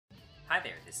Hi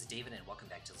there, this is David and welcome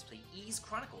back to Let's Play Ys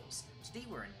Chronicles. Today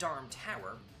we're in Darm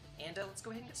Tower, and let's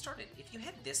go ahead and get started. If you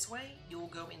head this way, you'll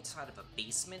go inside of a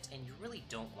basement, and you really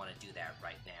don't want to do that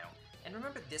right now. And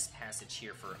remember this passage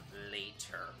here for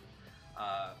later.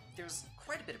 There's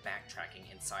quite a bit of backtracking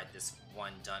inside this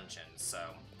one dungeon, so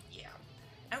yeah.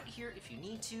 Out here, if you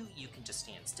need to, you can just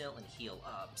stand still and heal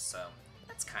up, so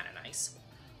that's kind of nice.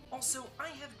 Also, I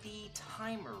have the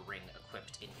timer ring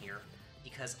equipped in here,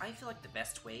 because I feel like the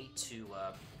best way to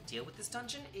deal with this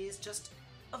dungeon is just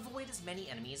avoid as many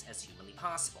enemies as humanly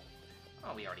possible.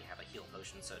 Oh, we already have a heal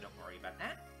potion, so don't worry about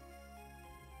that.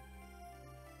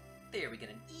 There, we get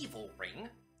an evil ring.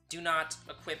 Do not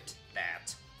equip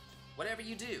that. Whatever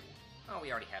you do. Oh,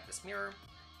 we already have this mirror,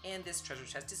 and this treasure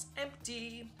chest is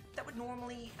empty. That would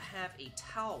normally have a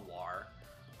talwar,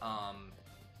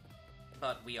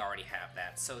 but we already have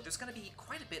that. So there's going to be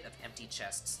quite a bit of empty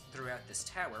chests throughout this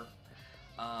tower.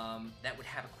 That would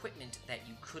have equipment that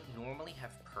you could normally have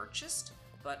purchased,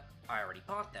 but I already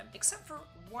bought them, except for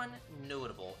one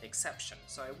notable exception,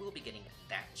 so I will be getting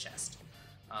that chest.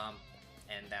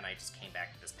 And then I just came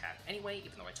back to this path anyway,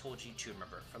 even though I told you to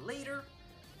remember it for later.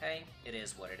 Hey, it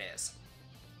is what it is.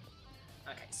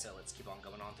 Okay, so let's keep on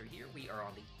going on through here. We are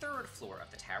on the 3rd floor of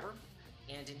the tower,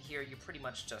 and in here you pretty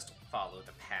much just follow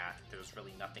the path. There's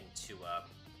really nothing to,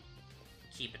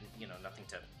 keep it, nothing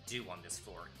to do on this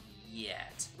floor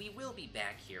yet. We will be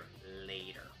back here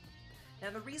later.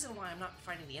 Now, the reason why I'm not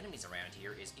fighting the enemies around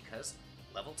here is because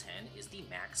level 10 is the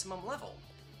maximum level,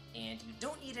 and you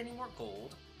don't need any more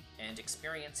gold, and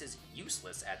experience is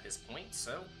useless at this point,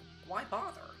 so why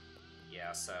bother?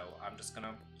 Yeah, so I'm just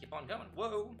gonna keep on going.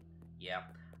 Whoa! Yeah.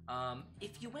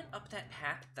 If you went up that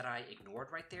path that I ignored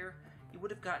right there, you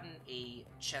would have gotten a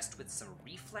chest with some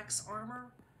reflex armor,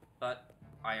 but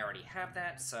I already have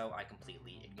that, so I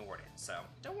completely ignored it, so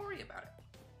don't worry about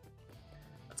it.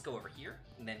 Let's go over here,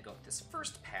 and then go up this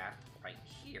first path right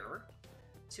here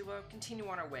to continue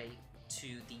on our way to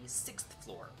the 6th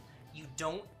floor. You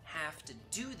don't have to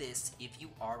do this if you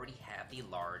already have the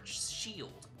large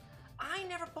shield. I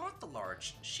never bought the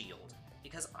large shield,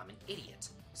 because I'm an idiot,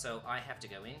 so I have to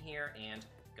go in here and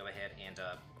go ahead and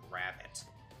grab it.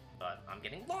 But I'm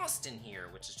getting lost in here,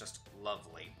 which is just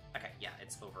lovely. Okay, yeah,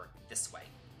 it's over this way.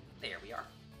 There we are.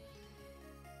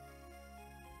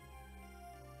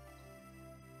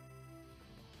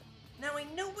 Now I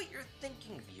know what you're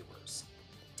thinking, viewers.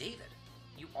 David,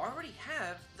 you already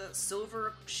have the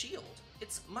silver shield.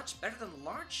 It's much better than the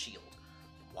large shield.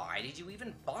 Why did you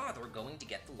even bother going to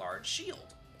get the large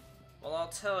shield? Well, I'll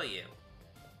tell you.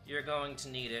 You're going to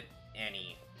need it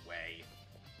anyway.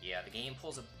 Yeah, the game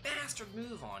pulls a bastard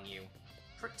move on you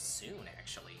pretty soon,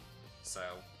 actually. So,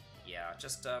 yeah,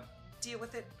 just deal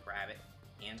with it, grab it,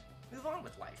 and move on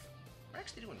with life. We're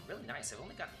actually doing really nice. I've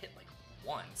only gotten hit like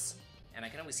once, and I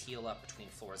can always heal up between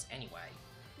floors anyway.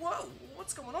 Whoa,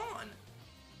 what's going on?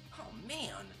 Oh,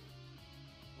 man.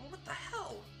 What the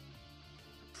hell?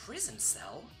 A prison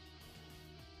cell?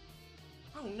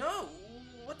 Oh, no.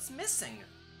 What's missing?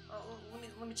 Oh,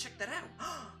 let me check that out.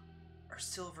 Our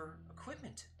silver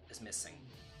equipment is missing.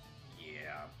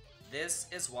 Yeah, this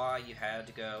is why you had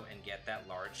to go and get that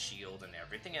large shield and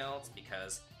everything else,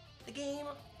 because the game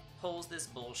pulls this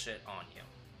bullshit on you.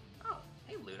 Oh,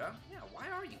 hey Luda. Yeah, why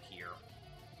are you here?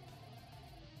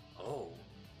 Oh,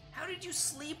 how did you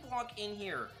sleepwalk in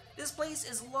here? This place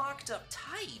is locked up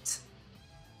tight.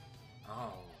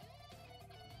 Oh.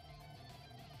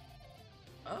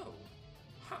 Oh.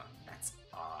 Huh, that's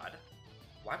odd.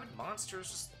 Why would monsters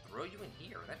just throw you in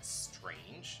here? That's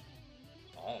strange.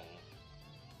 Oh.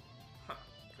 Huh.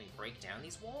 Can we break down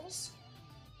these walls?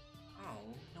 Oh,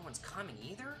 no one's coming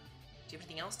either? Do you have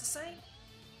anything else to say?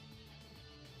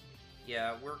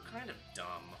 Yeah, we're kind of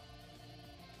dumb.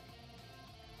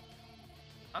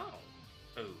 Oh.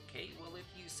 Okay, well if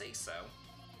you say so.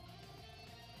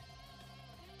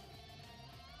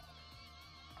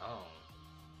 Oh.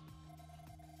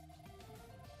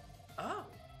 Oh,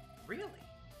 really?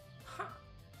 Huh.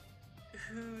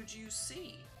 Who'd you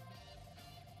see?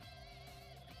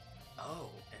 Oh,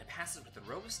 in a passage with the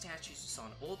row of statues, you saw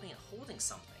an old man holding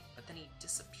something, but then he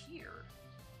disappeared.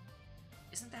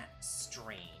 Isn't that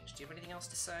strange? Do you have anything else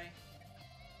to say?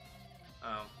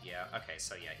 Oh, yeah, okay,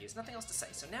 so yeah, he has nothing else to say.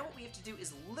 So now what we have to do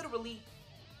is literally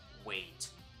wait.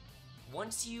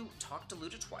 Once you talk to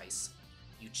Luda twice,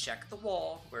 you check the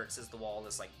wall, where it says the wall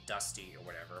is, like, dusty or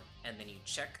whatever, and then you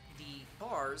check the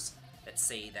bars that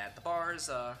say that the bars,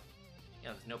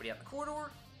 there's nobody out in the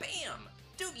corridor. Bam!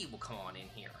 Dogi will come on in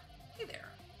here. Hey there,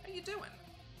 how you doing?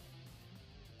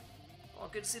 Well,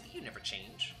 good to see that you never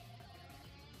change.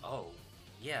 Oh,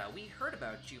 yeah, we heard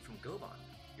about you from Goban.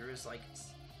 You're his, like,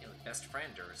 You know, best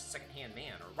friend or second-hand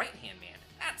man or right-hand man.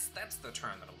 That's the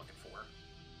term that I'm looking for.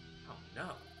 Oh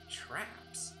no,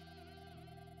 traps.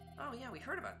 Oh yeah, we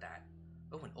heard about that.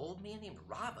 Oh, an old man named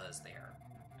Raba is there.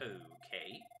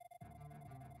 Okay.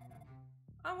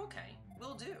 Oh, okay.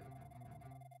 Will do.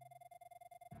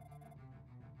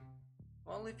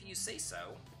 Well, if you say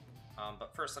so.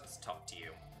 But first, let's talk to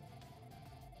you.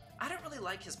 I don't really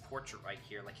like his portrait right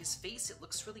here. Like, his face, it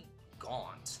looks really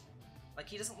gaunt. Like,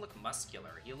 he doesn't look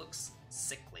muscular. He looks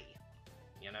sickly.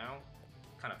 You know?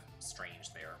 Kind of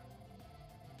strange there.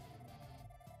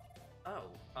 Oh,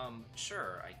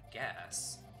 sure, I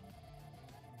guess.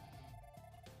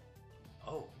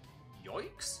 Oh,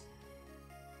 yikes!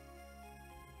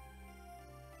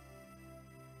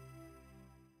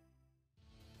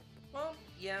 Well,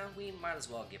 yeah, we might as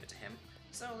well give it to him.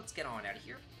 So let's get on out of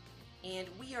here. And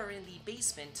we are in the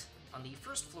basement on the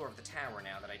first floor of the tower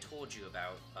now that I told you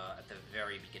about at the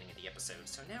very beginning of the episode.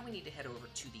 So now we need to head over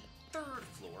to the third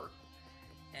floor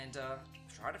and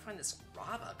try to find this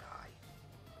Raba guy.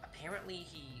 Apparently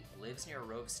he lives near a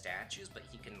row of statues, but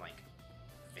he can, like,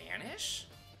 vanish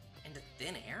into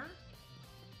thin air?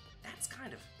 That's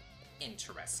kind of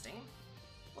interesting.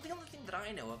 Well, the only thing that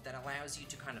I know of that allows you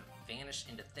to kind of vanish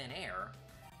into thin air,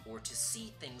 or to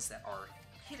see things that are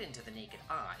hidden to the naked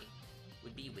eye,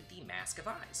 would be with the Mask of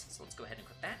Eyes. So let's go ahead and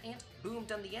click that, and boom,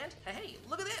 done the end. Hey,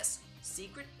 look at this!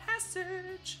 Secret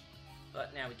passage!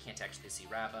 But now we can't actually see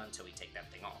Raba until we take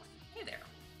that thing off. Hey there.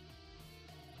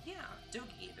 Yeah,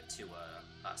 Dogi gave it to,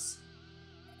 us.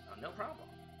 Oh, no problem.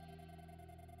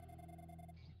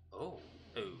 Oh,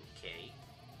 okay.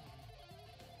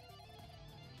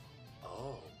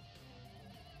 Oh.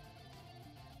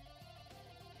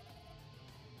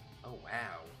 Oh,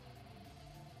 wow.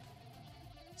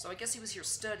 So I guess he was here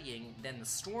studying, then the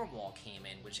storm wall came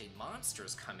in, which a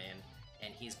monster's come in,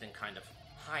 and he's been kind of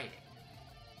hiding.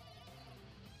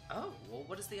 Oh, well,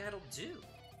 what does the idol do?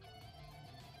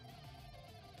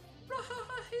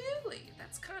 Really?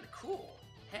 That's kind of cool.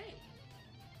 Hey.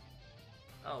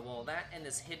 Oh, well, that and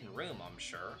this hidden room, I'm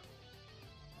sure.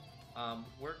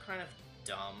 We're kind of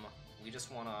dumb. We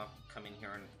just want to come in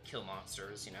here and kill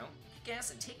monsters, you know? Kick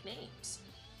ass and take names.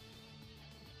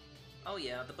 Oh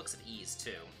yeah, the Books of Ease,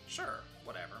 too. Sure,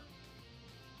 whatever.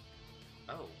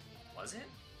 Oh, was it?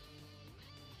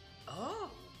 Oh!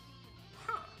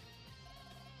 Huh.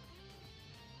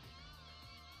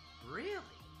 Really?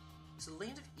 So the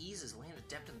Land of Ease is a land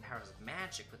adept in the powers of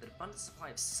magic with an abundant supply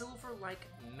of silver-like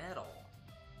metal.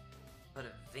 But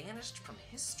it vanished from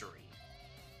history.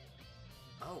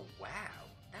 Oh, wow.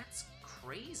 That's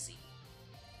crazy.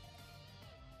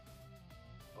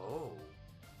 Oh.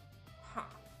 Huh.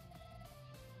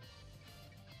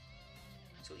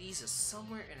 So Ease is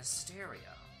somewhere in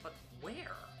Asteria, but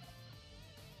where?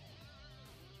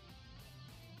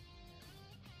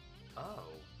 Oh.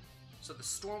 So the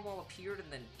storm wall appeared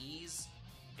and then Ease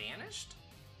vanished?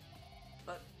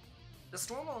 But the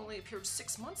storm wall only appeared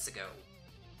 6 months ago.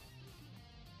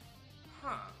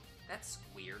 Huh. That's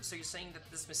weird. So you're saying that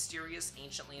this mysterious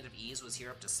ancient land of Ease was here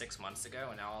up to 6 months ago,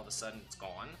 and now all of a sudden it's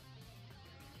gone?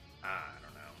 I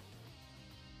don't know.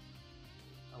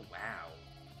 Oh, wow.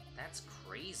 That's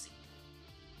crazy.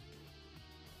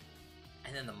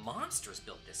 And then the monsters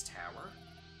built this tower?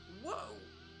 Whoa!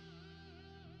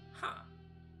 Huh.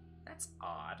 That's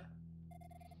odd.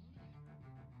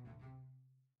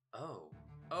 Oh.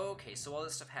 Okay, so all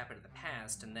this stuff happened in the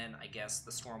past, and then I guess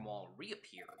the storm wall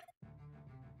reappeared.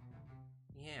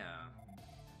 Yeah.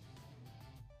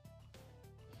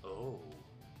 Oh.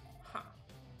 Huh.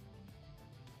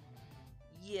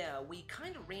 Yeah, we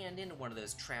kind of ran into one of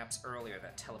those traps earlier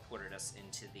that teleported us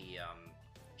into the,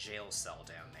 jail cell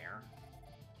down there.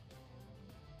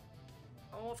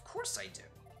 Oh, of course I do.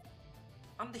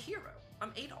 I'm the hero.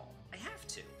 I'm Adol. I have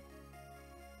to.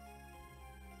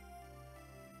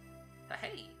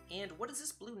 Hey, and what does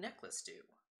this blue necklace do?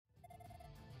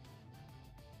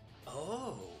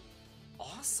 Oh.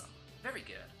 Awesome. Very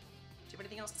good. Do you have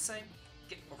anything else to say?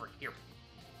 Get over here.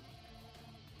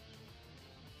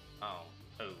 Oh,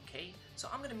 okay. So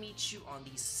I'm gonna meet you on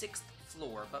the 6th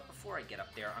floor, but before I get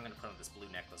up there, I'm gonna put on this blue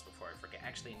necklace before I forget.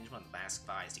 Actually, I need one of the Mask of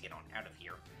Eyes to get on out of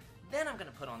here. Then I'm gonna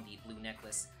put on the blue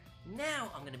necklace.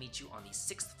 Now I'm gonna meet you on the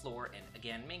 6th floor, and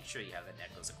again, make sure you have that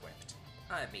necklace equipped.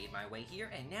 I've made my way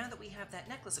here, and now that we have that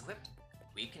necklace equipped,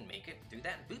 we can make it through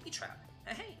that booby trap.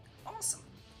 Hey, awesome.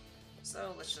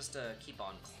 So let's just keep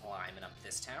on climbing up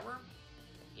this tower.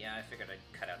 Yeah, I figured I'd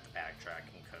cut out the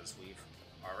backtracking because we've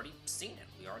already seen it.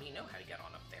 We already know how to get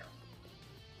on up there.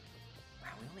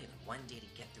 Wow, we only have 1 day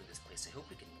to get through this place. I hope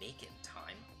we can make it in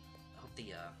time. I hope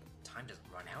the time doesn't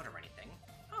run out or anything.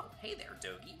 Oh, hey there,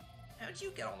 Dogi. How'd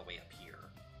you get all the way up here?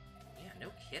 Yeah,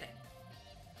 no kidding.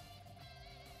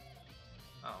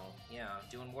 Oh, yeah,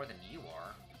 doing more than you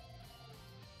are.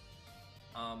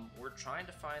 We're trying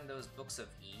to find those books of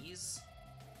ease.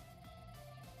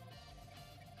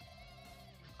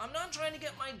 I'm not trying to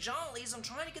get my jollies, I'm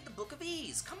trying to get the book of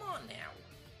ease. Come on now.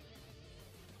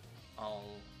 Oh,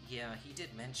 yeah, he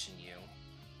did mention you.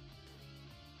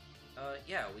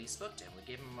 Yeah, we spoke to him. We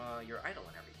gave him, your idol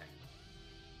and everything.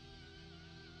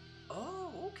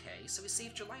 Oh, okay, so he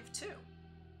saved your life, too.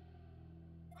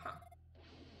 Huh.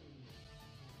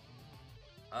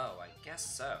 Oh, I guess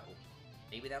so.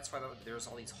 Maybe that's why there's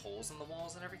all these holes in the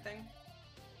walls and everything?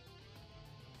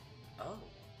 Oh,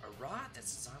 a rod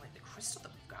that's designed like the crystal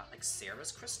that we've got, like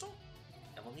Sarah's crystal?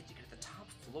 And we'll need to get to the top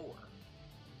floor.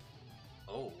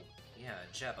 Oh, yeah,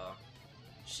 Jeba.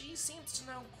 She seems to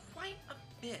know quite a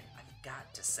bit, I've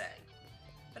got to say.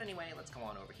 But anyway, let's go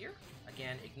on over here.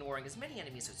 Again, ignoring as many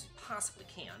enemies as we possibly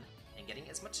can, and getting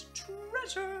as much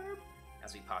treasure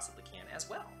as we possibly can as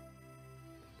well.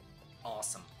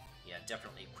 Awesome. Yeah,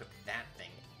 definitely equip that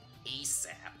thing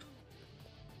ASAP.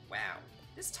 Wow,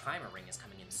 this timer ring is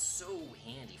coming in so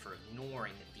handy for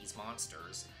ignoring these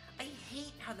monsters. I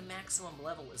hate how the maximum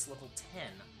level is level 10.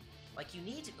 Like, you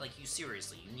need to,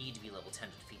 seriously, you need to be level 10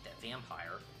 to defeat that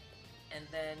vampire. And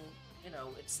then, you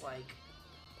know, it's like,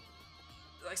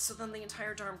 so then the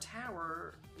entire darn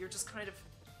tower, you're just kind of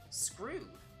screwed.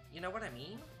 You know what I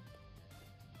mean?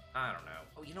 I don't know.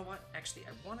 Oh, you know what? Actually,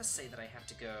 I want to say that I have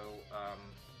to go,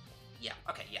 yeah,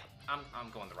 okay, yeah.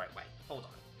 I'm going the right way. Hold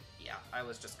on. Yeah, I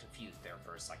was just confused there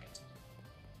for a second.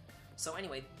 So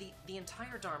anyway, the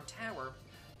entire darn tower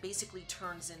basically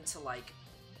turns into, like,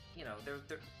 you know,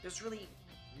 there's really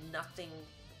nothing...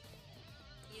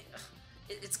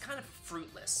 It's kind of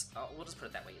fruitless. We'll just put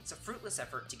it that way. It's a fruitless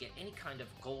effort to get any kind of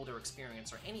gold or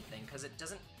experience or anything, because it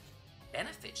doesn't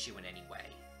benefit you in any way.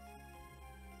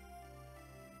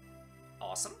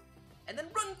 Awesome. And then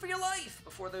run for your life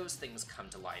before those things come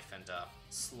to life and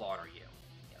slaughter you.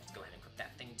 Yeah, let's go ahead and put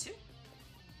that thing too.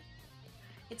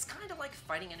 It's kind of like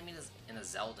fighting enemies in a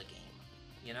Zelda game.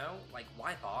 You know? Like,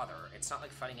 why bother? It's not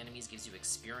like fighting enemies gives you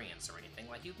experience or anything.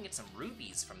 Like, you can get some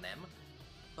rubies from them,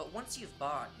 but once you've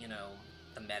bought, you know,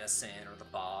 the medicine or the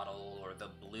bottle or the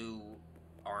blue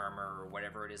armor or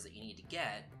whatever it is that you need to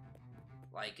get,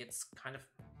 like, it's kind of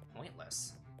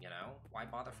pointless, you know? Why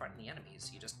bother fighting the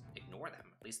enemies? You just ignore them.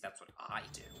 At least that's what I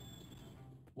do.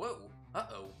 Whoa!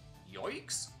 Uh-oh.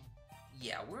 Yikes!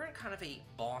 Yeah, we're in kind of a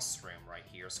boss room right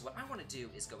here, so what I want to do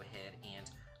is go ahead and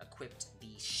equip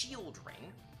the shield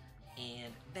ring,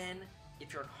 and then,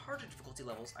 if you're on harder difficulty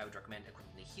levels, I would recommend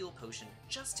equipping the heal potion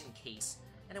just in case,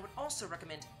 and I would also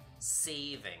recommend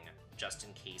saving just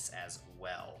in case as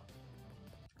well.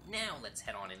 Now let's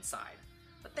head on inside.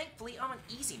 But thankfully I'm on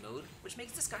easy mode, which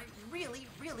makes this guy really,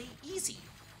 really easy.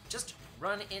 Just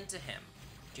run into him.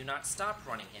 Do not stop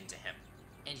running into him,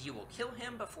 and you will kill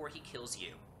him before he kills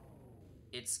you.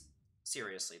 It's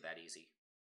seriously that easy.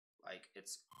 Like,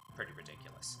 it's pretty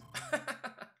ridiculous.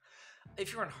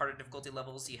 If you're on harder difficulty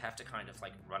levels, you have to kind of,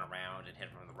 like, run around and hit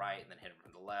him from the right, and then hit him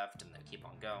from the left, and then keep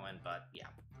on going, but yeah.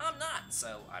 I'm not,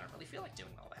 so I don't really feel like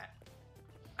doing all that.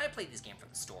 I played this game for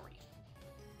the story.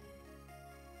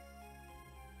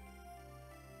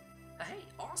 Hey,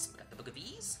 awesome, got the Book of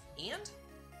Ease, and...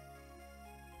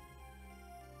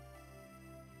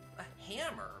 a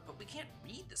hammer, but we can't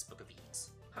read this Book of Ease.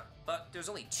 Huh, but there's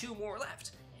only 2 more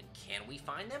left, and can we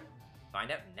find them?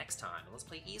 Find out next time on Let's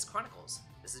Play Ys Chronicles.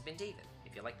 This has been David.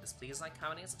 If you like this, please like,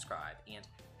 comment, and subscribe, and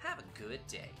have a good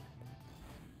day.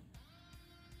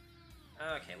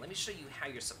 Okay, let me show you how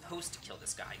you're supposed to kill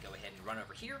this guy. Go ahead and run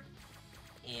over here,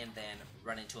 and then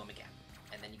run into him again.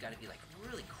 And then you gotta be, like,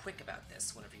 really quick about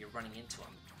this whenever you're running into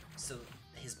him, so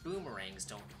his boomerangs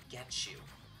don't get you.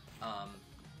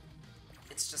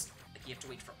 It's just, like, you have to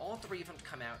wait for all 3 of them to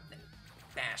come out, and then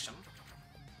bash them,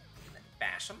 and then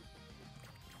bash them.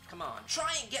 Come on,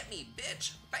 try and get me,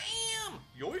 bitch! Bam!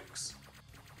 Yikes!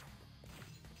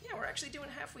 Yeah, we're actually doing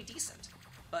halfway decent.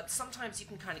 But sometimes you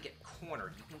can kind of get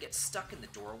cornered. You can get stuck in the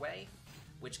doorway,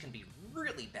 which can be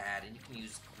really bad, and you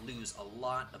can lose a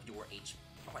lot of your HP.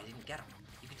 Oh, I didn't get him.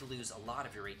 You get to lose a lot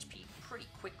of your HP pretty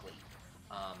quickly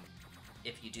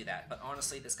if you do that. But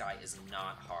honestly, this guy is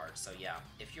not hard. So yeah,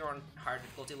 if you're on hard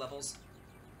difficulty levels,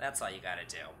 that's all you gotta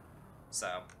do.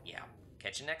 So yeah,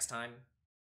 catch you next time.